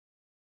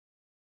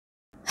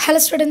Hello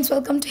students,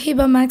 welcome to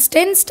Hiba Max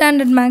 10th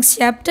Standard Max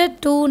Chapter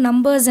 2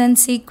 Numbers and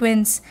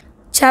Sequence.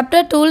 Chapter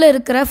 2ல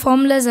இருக்கிற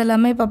formulas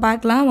எல்லாமே இப்போ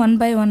பார்க்கலாம் one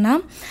by one.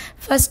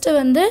 First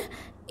வந்து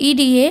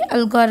EDA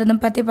algorithm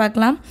பற்றி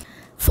பார்க்கலாம்.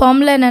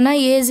 Formula என்னன்னா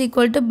A is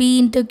equal to B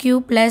into Q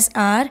plus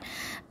R,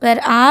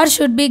 where R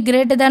should be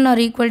greater than or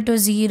equal to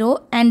 0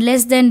 and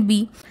less than B.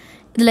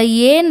 இதில்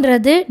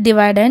Aன்றது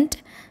dividend,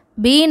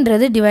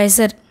 Bன்றது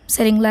divisor,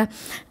 சரிங்களா?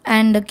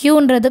 And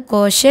Qன்றது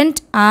quotient,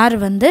 R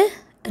வந்து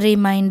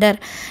reminder.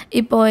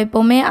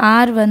 இப்போவுமே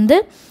R வந்து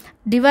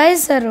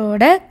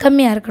டிவைசரோட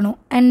கம்மியாக இருக்கணும்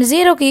அண்ட்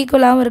ஜீரோக்கு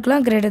ஈக்குவலாகவும்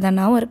இருக்கலாம் கிரேட்டர்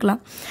தென்னாகவும்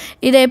இருக்கலாம்.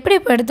 இதை எப்படி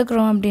இப்போ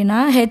எடுத்துக்கிறோம் அப்படின்னா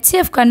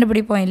ஹெச்சிஎஃப்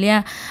கண்டுபிடிப்போம் இல்லையா,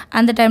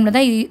 அந்த டைமில்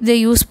தான்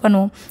இதை யூஸ்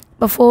பண்ணுவோம்.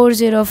 இப்போ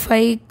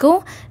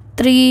 405க்கும்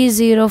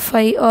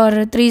 305 ஆர்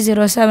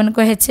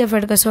 307க்கும் ஹெச்சிஎஃப்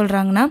எடுக்க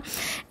சொல்கிறாங்கன்னா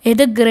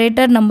எது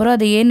கிரேட்டர் நம்பரோ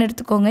அது ஏன்னு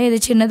எடுத்துக்கோங்க, எது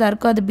சின்னதாக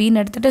இருக்கோ அது பின்னு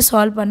எடுத்துகிட்டு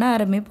சால்வ் பண்ண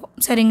ஆரம்பிப்போம்,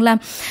 சரிங்களா?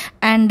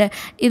 அண்ட்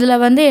இதில்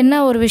வந்து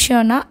என்ன ஒரு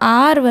விஷயம்னா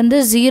R வந்து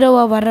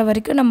ஜீரோவாக வர்ற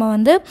வரைக்கும் நம்ம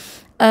வந்து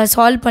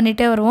சால்வ்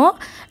பண்ணிகிட்டே வருவோம்.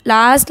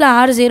 லாஸ்ட்டில்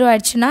R 0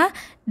 ஆயிடுச்சுன்னா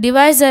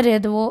டிவைசர்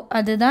எதுவோ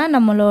அதுதான்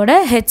நம்மளோட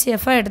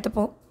ஹெச்சிஎஃபாக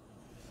எடுத்துப்போம்.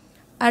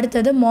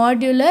 அடுத்தது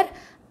மாடுலர்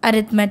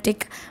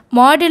அரித்மெட்டிக்.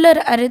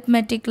 மாடுலர்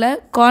அரித்மெட்டிக்கில்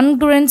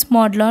கான்குரன்ஸ்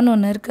மாடுலான்னு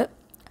ஒன்று இருக்குது.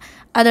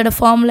 அதோட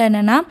ஃபார்முலா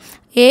என்னென்னா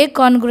A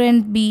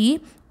congruent B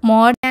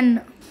mod n.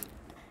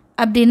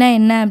 அப்படின்னா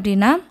என்ன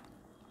அப்படின்னா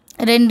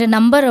ரெண்டு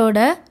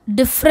நம்பரோட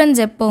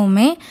டிஃப்ரென்ஸ்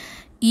எப்போவுமே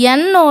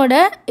என்னோட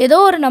ஏதோ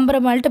ஒரு நம்பரை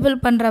மல்டிபிள்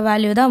பண்ணுற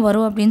வேல்யூ தான்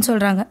வரும் அப்படின்னு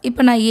சொல்கிறாங்க.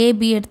 இப்போ நான்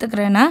AB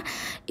எடுத்துக்கிறேன்னா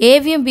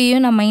ஏவியும்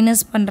பியும் நான்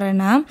மைனஸ்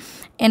பண்ணுறேன்னா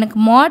எனக்கு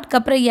மாட்க்கு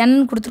அப்புறம் n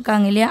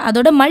கொடுத்துருக்காங்க இல்லையா,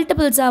 அதோட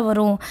மல்டிபிள்ஸாக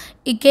வரும்.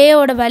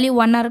 கேயோட வேல்யூ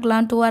 1ஆக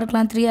இருக்கலாம், 2ஆக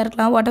இருக்கலாம், 3ஆக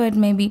இருக்கலாம், வாட் எவர்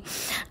இட் மேபி.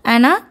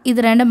 ஆனால்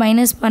இது ரெண்டு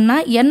மைனஸ்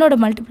பண்ணால் என்னோட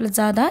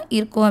மல்டிபிள்ஸாக தான்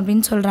இருக்கும்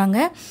அப்படின்னு சொல்கிறாங்க.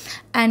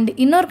 அண்ட்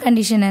இன்னொரு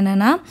கண்டிஷன்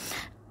என்னென்னா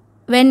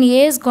when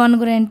A is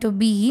congruent to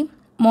B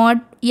mod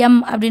M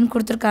அப்படின்னு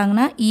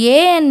கொடுத்துருக்காங்கன்னா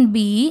A and B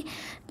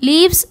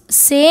leaves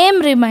same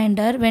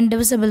remainder when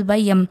divisible by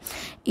M.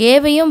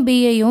 ஏவையும்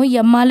பியையும்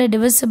எம்மால்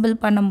டிவிசிபிள்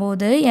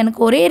பண்ணும்போது எனக்கு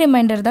ஒரே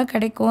ரிமைண்டர் தான்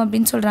கிடைக்கும்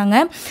அப்படின்னு சொல்கிறாங்க.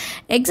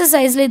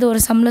 எக்ஸசைஸில் இது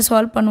ஒரு சம்மில்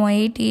சால்வ் பண்ணுவோம்.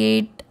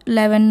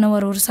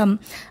 8811 ஒரு சம்,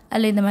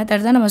 அதில் இந்த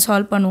மெத்தட் தான் நம்ம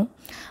சால்வ் பண்ணுவோம்.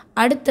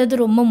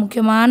 அடுத்தது ரொம்ப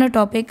முக்கியமான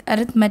டாபிக்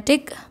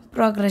arithmetic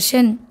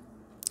progression.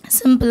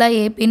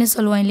 சிம்பிளாக ஏபின்னு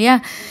சொல்லுவோம் இல்லையா.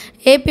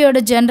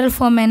 ஏபியோட ஜென்ரல்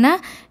ஃபார்ம் என்ன?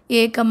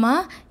 A,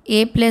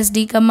 A plus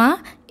D,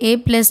 A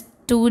plus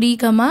 2D,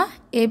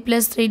 A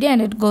plus 3D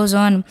and it goes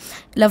on.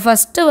 இல்லை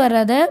ஃபஸ்ட்டு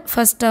வர்றதை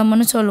ஃபஸ்ட்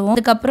டேர்ம்னு சொல்லுவோம்.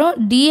 அதுக்கப்புறம்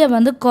டியை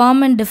வந்து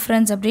காமன்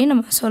டிஃப்ரென்ஸ் அப்படின்னு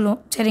நம்ம சொல்லுவோம்,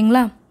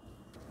 சரிங்களா?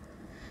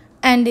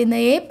 அண்ட் இந்த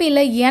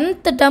ஏபியில்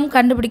nth டேர்ம்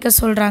கண்டுபிடிக்க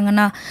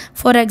சொல்கிறாங்கன்னா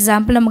ஃபார்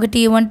எக்ஸாம்பிள் நமக்கு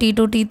T1,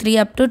 T2, T3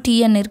 up to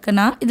Tn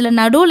இருக்குன்னா இதில்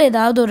நடுவில்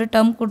ஏதாவது ஒரு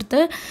டேர்ம் கொடுத்து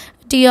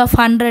T of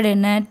 100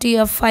 என்ன, T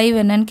of 5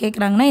 என்னன்னு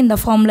கேட்குறாங்கன்னா இந்த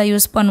ஃபார்முலா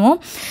யூஸ் பண்ணுவோம்.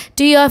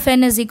 T of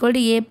n is equal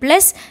to A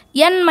plus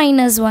n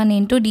minus 1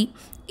 into D.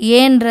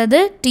 ஏன்றது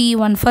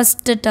T1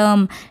 first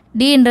term,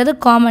 டின்றது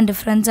common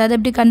difference. அது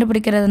எப்படி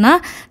கண்டுபிடிக்கிறதுனா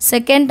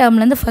செகண்ட்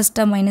டேர்ம்லேருந்து ஃபஸ்ட்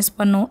டேர்ம் மைனஸ்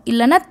பண்ணும்,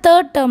 இல்லைனா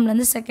தேர்ட்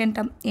டேர்ம்லேருந்து செகண்ட்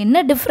டேர்ம்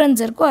என்ன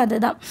டிஃப்ரென்ஸ் இருக்கோ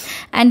அதுதான்.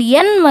 அண்ட்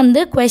என்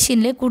வந்து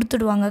கொஷின்லேயே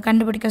கொடுத்துடுவாங்க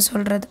கண்டுபிடிக்க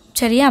சொல்கிறது,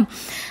 சரியா?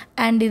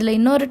 அண்ட் இதில்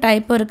இன்னொரு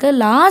டைப்பும் இருக்குது.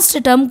 லாஸ்ட்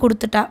டேர்ம்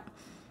கொடுத்துட்டா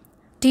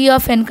T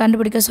of n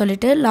கண்டுபிடிக்க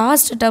சொல்லிவிட்டு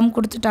லாஸ்ட் டேர்ம்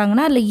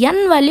கொடுத்துட்டாங்கன்னா அதில் n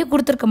வேல்யூ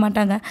கொடுத்துருக்க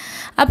மாட்டாங்க.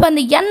 அப்போ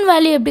அந்த n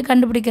வேல்யூ எப்படி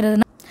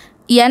கண்டுபிடிக்கிறதுனா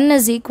n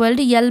is equal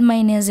to L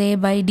minus A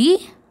by D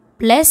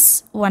plus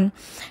 1.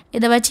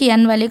 இதை வச்சு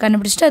n வேல்யூ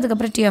கண்டுபிடிச்சிட்டு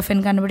அதுக்கப்புறம் T of n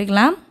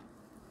கண்டுபிடிக்கலாம்.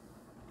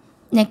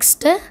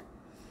 Next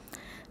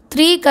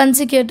 3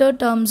 consecutive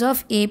terms of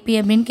AP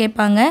அப்படின்னு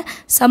கேட்பாங்க.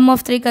 sum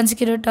of 3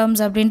 consecutive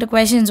terms அப்படின்ட்டு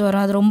கொஷின்ஸ்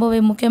வரும். அது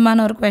ரொம்பவே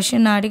முக்கியமான ஒரு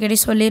கொஷின், நான் அடிக்கடி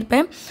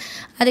சொல்லியிருப்பேன்.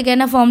 அதுக்கு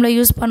என்ன ஃபார்முலா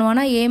யூஸ்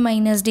பண்ணுவோன்னா A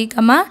minus D,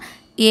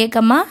 A,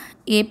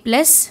 A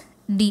plus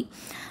D.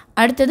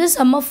 அடுத்தது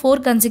சம் ஆஃப் 4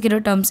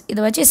 consecutive terms. இதை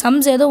வச்சு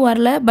சம்ஸ் எதுவும்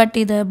வரல, பட்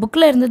இது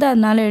புக்கில் இருந்தது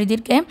அதனால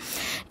எழுதியிருக்கேன்.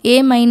 A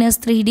minus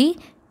 3D,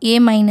 A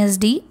minus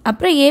D,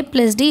 அப்புறம் A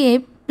plus D, A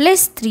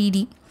plus 3D.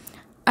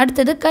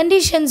 அடுத்தது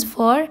conditions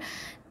for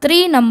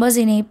 3 numbers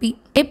in AP.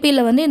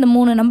 ஏபியில் வந்து இந்த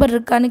 3 நம்பர்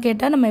இருக்கான்னு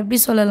கேட்டால் நம்ம எப்படி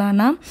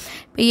சொல்லலாம்னா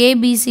இப்போ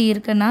ஏபிசி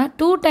இருக்குன்னா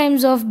 2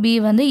 times of B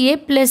வந்து A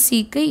plus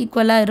Cக்கு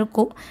ஈக்குவலாக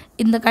இருக்கும்.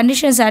 இந்த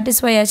கண்டிஷன்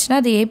சாட்டிஸ்ஃபை ஆச்சுன்னா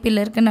அது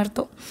ஏபியில் இருக்குன்னு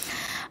அர்த்தம்.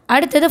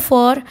 அடுத்தது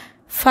ஃபார்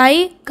 5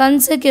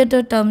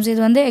 consecutive terms. இது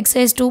வந்து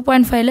எக்ஸசைஸ்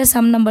 2.5ல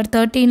சம் நம்பர்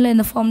 13ல்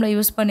இந்த ஃபார்மில்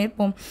யூஸ்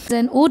பண்ணியிருப்போம்.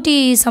 தென் ஊட்டி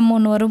சம்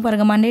ஒன்று வரும்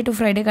பாருங்கள், மண்டே டு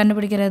ஃப்ரைடே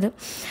கண்டுபிடிக்கிறது.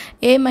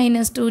 A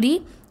minus 2D,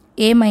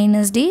 A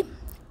minus D,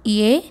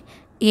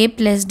 A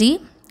plus D,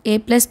 A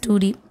plus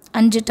 2D.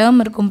 5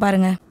 term இருக்கும்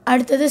பாருங்கள்.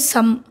 அடுத்தது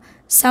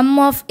சம்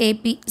ஆஃப்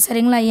ஏபி,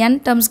 சரிங்களா? n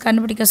டேர்ம்ஸ்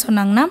கண்டுபிடிக்க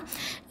சொன்னாங்கன்னா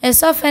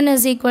S of n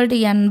is equal to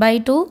n by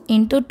 2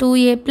 into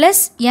 2A plus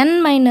n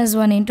minus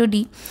 1 into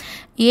D.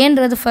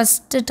 ஏன்றது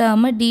first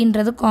term,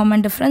 டின்றது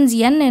common difference,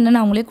 n என்னன்னு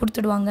அவங்களே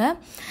கொடுத்துடுவாங்க.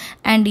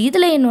 அண்ட்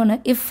இதில் இன்னொன்று,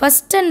 if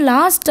first and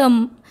last term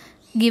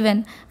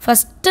given,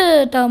 first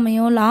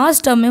டேர்மையும்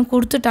last டேர்மையும்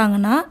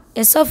கொடுத்துட்டாங்கன்னா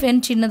S of n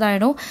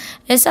சின்னதாகிடும்.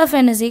 S of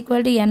n is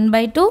equal to n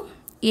by 2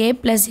 A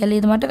plus L.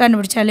 இது மட்டும்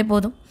கண்டுபிடிச்சாலே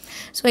போதும்.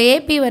 So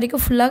AB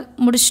வரைக்கும் ஃபுல்லாக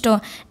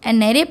முடிச்சிட்டோம். அண்ட்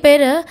நிறைய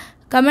பேர்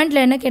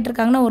கமெண்ட்டில் என்ன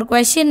கேட்டிருக்காங்கன்னா ஒரு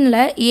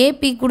கொஷினில்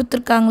ஏபி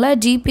கொடுத்துருக்காங்களா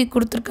ஜிபி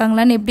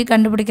கொடுத்துருக்காங்களான்னு எப்படி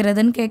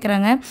கண்டுபிடிக்கிறதுன்னு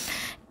கேட்குறாங்க.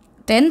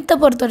 10th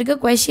பொறுத்த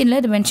வரைக்கும் கொஷினில்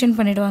இது மென்ஷன்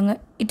பண்ணிவிடுவாங்க.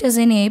 It is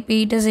in AB,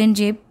 it is in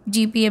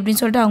GB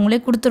அப்படின்னு சொல்லிட்டு அவங்களே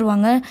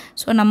கொடுத்துருவாங்க.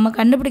 ஸோ நம்ம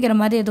கண்டுபிடிக்கிற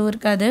மாதிரி எதுவும்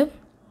இருக்காது.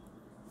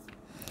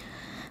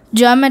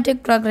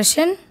 ஜியோமெட்ரிக்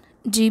ப்ராக்ரெஷன்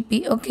ஜிபி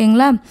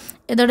ஓகேங்களா.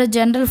 இதோட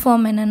ஜென்ரல்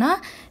ஃபார்ம் என்னென்னா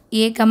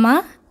ஏ comma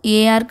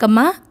AR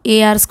comma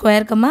AR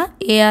square comma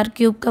AR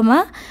cube comma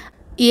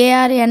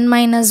AR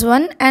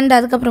n-1 and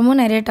அதுக்கப்புறமும்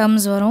நிறைய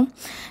டேர்ம்ஸ் வரும்.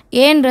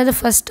 ஏன்றது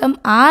ஃபஸ்ட் டேர்ம்,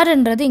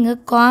 ஆர்ன்றது இங்கே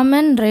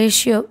காமன்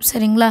ரேஷியோ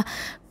சரிங்களா,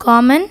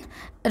 காமன்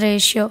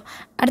ரேஷியோ.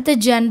 அடுத்து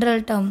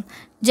ஜென்ரல்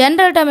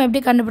டேர்ம்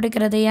எப்படி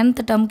கண்டுபிடிக்கிறது, nth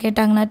டேர்ம்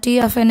கேட்டாங்கன்னா D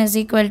of n is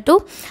equal to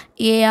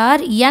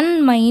AR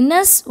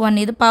n-1.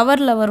 இது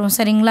பவரில் வரும்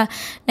சரிங்களா.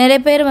 நிறைய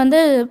பேர் வந்து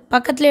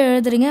பக்கத்துலேயே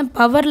எழுதுறீங்க,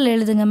 பவரில்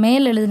எழுதுங்க,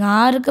 மேல் எழுதுங்க,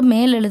 ஆருக்கு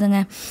மேல்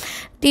எழுதுங்க.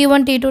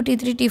 T1 T2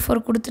 T3 T4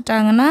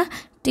 கொடுத்துட்டாங்கன்னா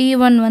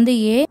T1 வந்து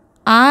ஏ,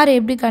 ஆர்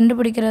எப்படி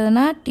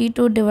கண்டுபிடிக்கிறதுனா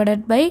T2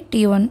 டிவைடட் பை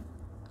T1,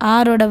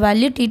 ஆரோட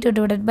value T2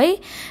 divided by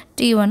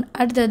T1.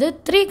 அடுத்தது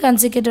 3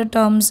 consecutive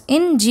terms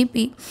in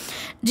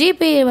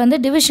ஜிபி வந்து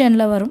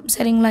டிவிஷனில் வரும்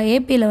சரிங்களா,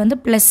 ஏபியில் வந்து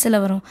ப்ளஸில்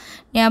வரும்.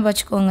 ஞாபகம்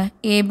வச்சுக்கோங்க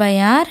ஏ by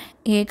R,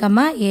 A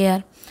comma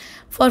AR.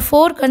 For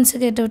 4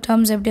 consecutive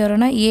terms எப்படி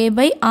வரும்னா ஏ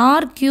by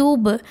R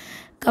cube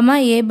comma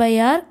A by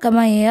R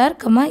comma AR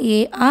comma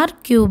AR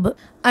cube.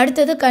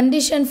 அடுத்தது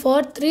condition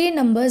for 3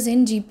 numbers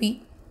in GB.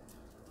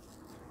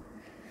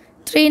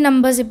 3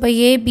 numbers இப்போ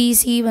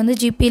ஏபிசி வந்து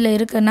ஜிபியில்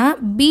இருக்குன்னா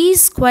B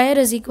square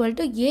is equal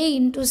to A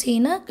into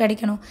சின்னு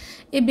கிடைக்கணும்.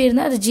 இப்படி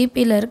இருந்தால் அது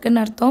ஜிபியில்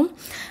இருக்குதுன்னு அர்த்தம்.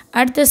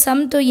 அடுத்து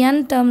some to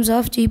N terms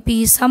of GB,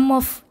 some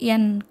of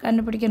n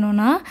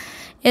கண்டுபிடிக்கணும்னா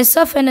yes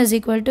of n is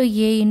equal to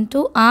A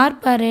into R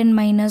per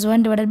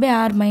n-1 divided by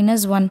R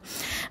 -1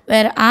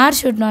 where are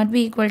should not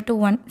be equal to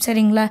 1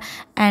 சரிங்களா.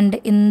 And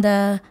இந்த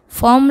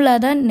formula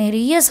தான்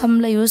நிறைய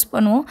சம்மில் use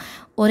பண்ணுவோம்.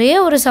 ஒரே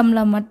ஒரு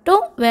சம்மில்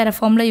மட்டும் வேறு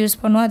ஃபார்முலா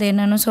யூஸ் பண்ணுவோம், அது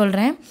என்னன்னு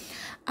சொல்கிறேன்.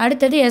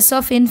 அடுத்தது எஸ்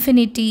ஆஃப்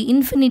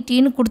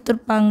இன்ஃபினிட்டின்னு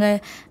கொடுத்துருப்பாங்க,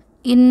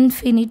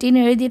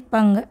 இன்ஃபினிட்டின்னு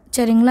எழுதியிருப்பாங்க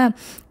சரிங்களா.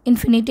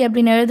 இன்ஃபினிட்டி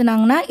அப்படின்னு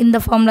எழுதுனாங்கன்னா இந்த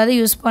ஃபார்முலா தான்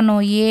யூஸ்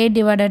பண்ணுவோம், ஏ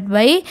டிவைடட்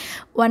பை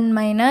 1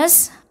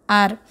 -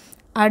 ஆர்.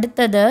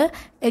 அடுத்தது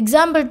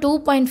எக்ஸாம்பிள்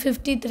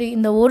 2.53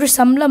 இந்த ஒரு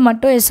சம்மில்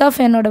மட்டும் எஸ் ஆஃப்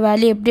என்னோட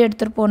வேல்யூ எப்படி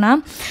எடுத்துருப்போன்னா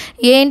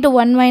A into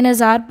 1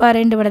 - R per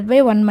n divided by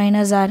 1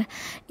 - R.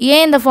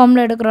 ஏன் இந்த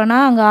ஃபார்மில் எடுக்கிறோன்னா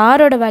அங்கே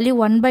ஆரோட வேல்யூ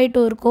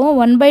 1/2 இருக்கும்,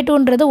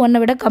 1/2ன்றது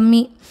 1 விட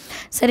கம்மி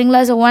சரிங்களா.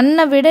 ஸோ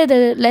 1 விட இது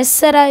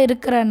லெஸ்ஸராக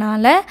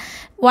இருக்கிறனால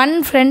 1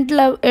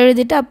 ஃப்ரண்ட்டில்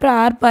எழுதிட்டு அப்புறம்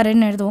ஆர் பர்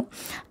n எழுதுவோம்.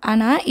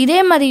 ஆனால் இதே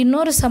மாதிரி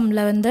இன்னொரு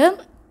சம்மில் வந்து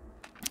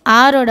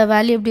ஆரோட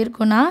வேல்யூ எப்படி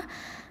இருக்குன்னா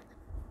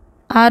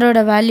ஆரோட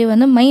வேல்யூ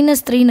வந்து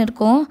 -3ன்னு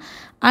இருக்கும்,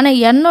 ஆனால்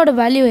என்னோட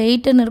வேல்யூ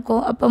 8ன்னு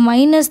இருக்கும். அப்போ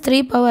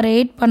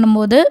 -3/8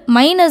 பண்ணும்போது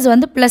மைனஸ்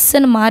வந்து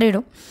ப்ளஸ்ன்னு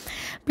மாறிடும்.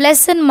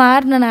 ப்ளஸ்ன்னு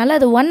மாறினால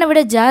அது 1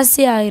 விட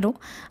ஜாஸ்தியாக ஆயிரும்.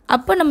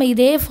 அப்போ நம்ம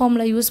இதே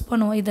ஃபார்மில் யூஸ்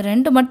பண்ணுவோம். இது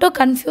 2 மட்டும்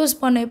கன்ஃபியூஸ்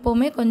பண்ண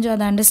எப்போவுமே கொஞ்சம்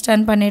அதை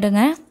அண்டர்ஸ்டாண்ட்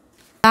பண்ணிவிடுங்க.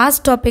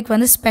 லாஸ்ட் டாபிக்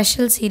வந்து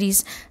special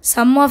series.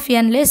 Some of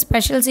என்லேயே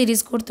special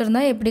series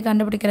கொடுத்துருந்தா எப்படி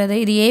கண்டுபிடிக்கிறது,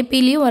 இது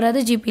ஏபிலையும்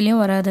வராது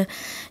ஜிபிலையும் வராது.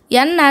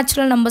 n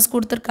நேச்சுரல் நம்பர்ஸ்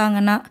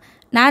கொடுத்துருக்காங்கன்னா,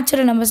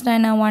 நேச்சுரல் நம்பர்ஸ்னால்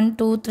என்ன 1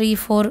 2 3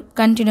 4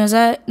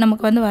 கண்டினியூஸாக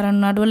நமக்கு வந்து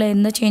வரணும், நடுவில்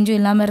எந்த சேஞ்சும்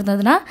இல்லாமல்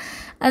இருந்ததுன்னா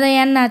அதை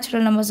n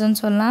நேச்சுரல் நம்பர்ஸ்ன்னு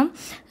சொல்லலாம்.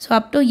 ஸோ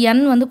அப் டு n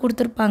வந்து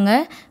கொடுத்துருப்பாங்க.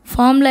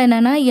 ஃபார்மில்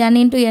என்னென்னா n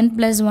இன்ட்டு n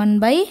 +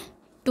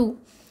 1/2.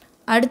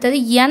 அடுத்தது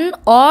n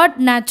add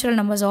natural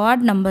numbers,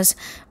 odd numbers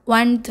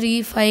 1 3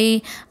 5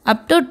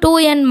 up to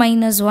 2n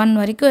 - 1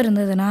 வரைக்கும்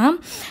இருந்ததுன்னா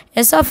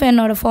எஸ் ஆஃப்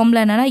என்னோட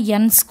ஃபார்மில் என்னென்னா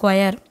n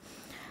ஸ்கொயர்.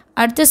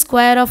 அடுத்து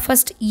square of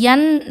first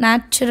n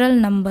natural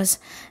numbers.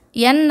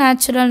 n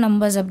natural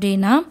numbers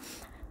அப்படின்னா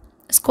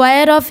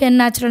square of n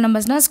natural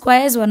நம்பர்ஸ்னால்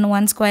squares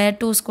 1 square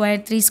 2 square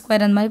 3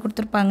 square அந்த மாதிரி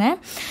கொடுத்துருப்பாங்க.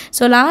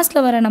 ஸோ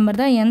லாஸ்ட்டில் வர நம்பர்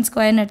தான் n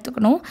ஸ்கொயர்னு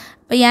எடுத்துக்கணும்.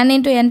 இப்போ n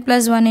into n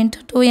 + 1 into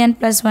 2n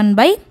 +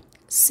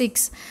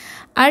 1/6.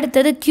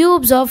 அடுத்தது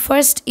cubes of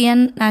first n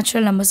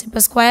natural numbers. இப்போ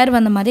ஸ்கொயர்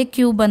வந்த மாதிரி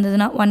க்யூப்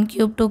வந்ததுன்னா 1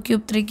 க்யூப் 2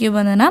 க்யூப் 3 க்யூப்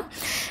வந்ததுன்னா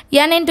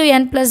n into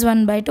n +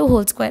 1/2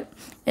 whole square.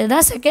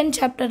 இதுதான் செகண்ட்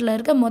சாப்டரில்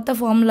இருக்க மொத்த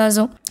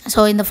ஃபார்முலாஸும்.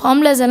 ஸோ இந்த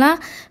ஃபார்முலாஸ் எல்லாம்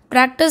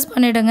ப்ராக்டிஸ்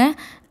பண்ணிவிடுங்க.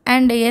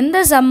 அண்ட் எந்த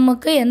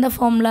சம்முக்கு எந்த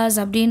ஃபார்முலாஸ்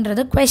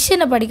அப்படின்றது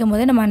கொஷினை படிக்கும்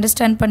போதே நம்ம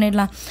அண்டர்ஸ்டாண்ட்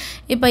பண்ணிடலாம்.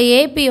 இப்போ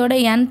ஏபியோட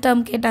n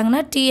டேர்ம்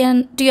கேட்டாங்கன்னா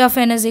D of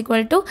n is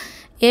equal to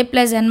a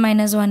 +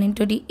 n-1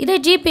 into d. இதே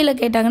ஜிபியில்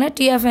கேட்டாங்கன்னா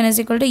D of n is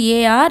equal to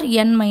AR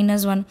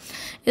n-1.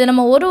 இதை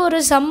நம்ம ஒரு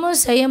சம்மு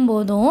செய்யும்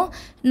போதும்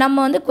நம்ம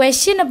வந்து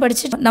கொஷினை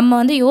படித்து நம்ம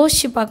வந்து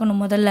யோசித்து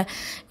பார்க்கணும். முதல்ல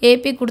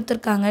ஏபி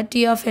கொடுத்துருக்காங்க,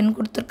 டி ஆஃப் n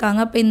கொடுத்துருக்காங்க,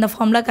 அப்போ இந்த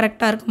ஃபார்முலா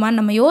கரெக்டாக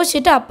இருக்குமான்னு நம்ம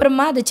யோசிச்சுட்டு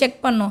அப்புறமா அதை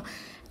செக் பண்ணோம்.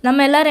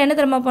 நம்ம எல்லோரும் என்ன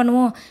தெரியுமா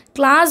பண்ணுவோம்,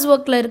 கிளாஸ்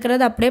ஒர்க்கில்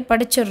இருக்கிறது அப்படியே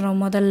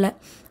படிச்சிடுறோம். முதல்ல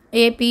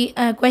ஏபி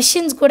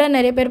கொஷின்ஸ் கூட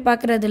நிறைய பேர்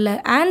பார்க்குறது இல்லை,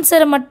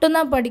 ஆன்சரை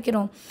மட்டும்தான்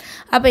படிக்கிறோம்.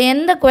 அப்போ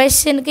எந்த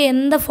கொஷினுக்கு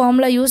எந்த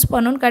ஃபார்முலா யூஸ்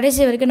பண்ணணும்னு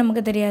கடைசி வரைக்கும்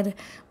நமக்கு தெரியாது.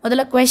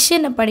 முதல்ல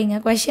கொஷினை படிங்க,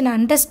 கொஷினை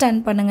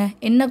அண்டர்ஸ்டாண்ட் பண்ணுங்கள்,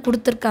 என்ன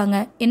கொடுத்துருக்காங்க,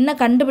 என்ன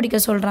கண்டுபிடிக்க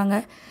சொல்கிறாங்க,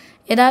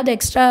 ஏதாவது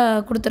எக்ஸ்ட்ரா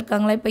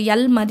கொடுத்துருக்காங்களா, இப்போ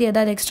எல் மாதிரி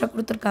ஏதாவது எக்ஸ்ட்ரா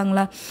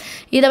கொடுத்துருக்காங்களா,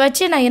 இதை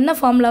வச்சு நான் என்ன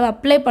ஃபார்முலாவை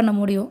அப்ளை பண்ண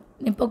முடியும்,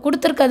 இப்போ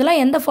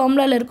கொடுத்துருக்கிறதுலாம் எந்த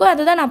ஃபார்முலாவில் இருக்கோ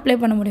அதை தான் நான் அப்ளை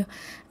பண்ண முடியும்.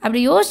 அப்படி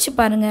யோசிச்சு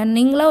பாருங்கள்.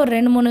 நீங்களாக ஒரு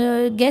 2-3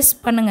 கெஸ்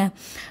பண்ணுங்கள்.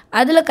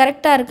 அதில்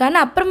கரெக்டாக இருக்கான்னு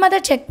அப்புறமா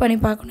தான் செக் பண்ணி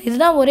பார்க்கணும்.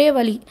 இதுதான் ஒரே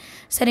வழி.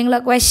 சரிங்களா?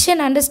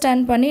 கொஷின்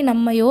அண்டர்ஸ்டாண்ட் பண்ணி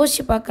நம்ம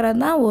யோசிச்சு பார்க்குறது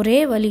தான் ஒரே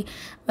வழி.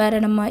 வேறு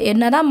நம்ம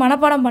என்ன தான்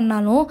மனப்பாடம்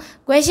பண்ணாலும்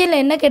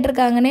கொஷினில் என்ன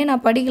கேட்டிருக்காங்கன்னே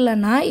நான்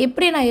படிக்கலைன்னா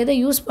எப்படி நான் எதை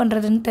யூஸ்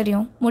பண்ணுறதுன்னு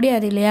தெரியும்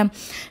முடியாது இல்லையா?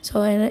 ஸோ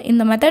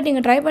இந்த மெத்தட்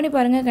நீங்கள் ட்ரை பண்ணி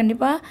பாருங்கள்.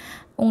 கண்டிப்பாக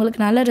உங்களுக்கு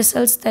நல்ல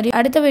ரிசல்ட்ஸ் தெரியும்.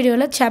 அடுத்த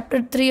வீடியோவில்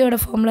சாப்டர்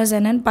 3 ஃபார்முலாஸ்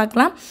என்னென்னு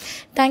பார்க்கலாம்.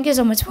 தேங்க்யூ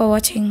ஸோ மச் ஃபார்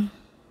வாட்சிங்.